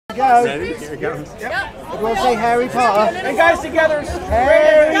Go. Ready? Here it comes. Yep. We'll say Harry Potter. And guys together.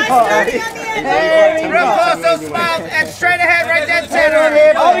 Harry Potter. Harry Real Potter. close, those smiles, and straight ahead, right dead center.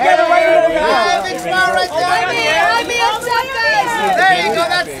 All together, right here. Big smile right there. There you go,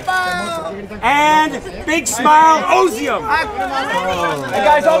 that smile. And big smile, Ozium. And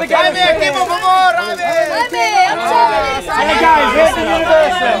guys, all together. Jaime, aquí por favor, Jaime. Hey guys, here's the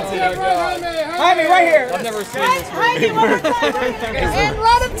universal. Jaime, right here. I've never seen this. Jaime, one more time. And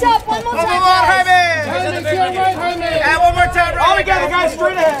right up top, one more time. Jaime. And one more time, All together, guys,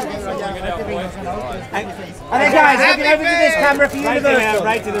 straight ahead. And then guys, looking over to this camera for universal.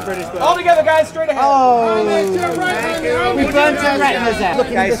 Right to the British flag. All together, guys, straight ahead. Oh, we burnt our retinas out.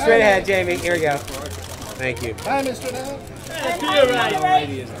 Guys, straight ahead, Jamie. Here we go. Thank you. Jaime, straight ahead. To the right.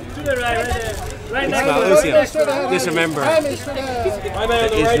 To the right, right there. Right Big next smile, to Ozium. Just remember, Jaime, straight ahead. Jaime on the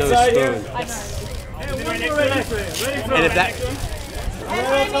there right is no side here. spoon. And one more right next to it. Right in front. And if that,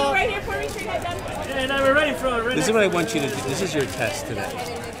 Right here for me, straight head down. Yeah, now we're right in front. Right this is what I want you to do. This is your test today.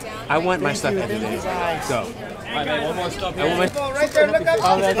 I want my stuff edited. Go. one more stop I want my Right there, look up.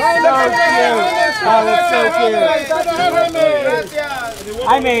 Oh, that's so cute.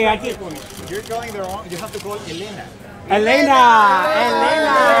 Jaime, I did. You're going the wrong. You have to call Elena. Elena.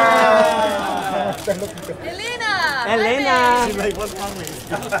 Elena. She's like, what's wrong with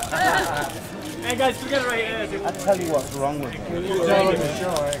you? Hey guys, together right here. I'll tell you what's wrong with me.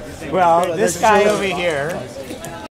 Sure. Well, this guy over here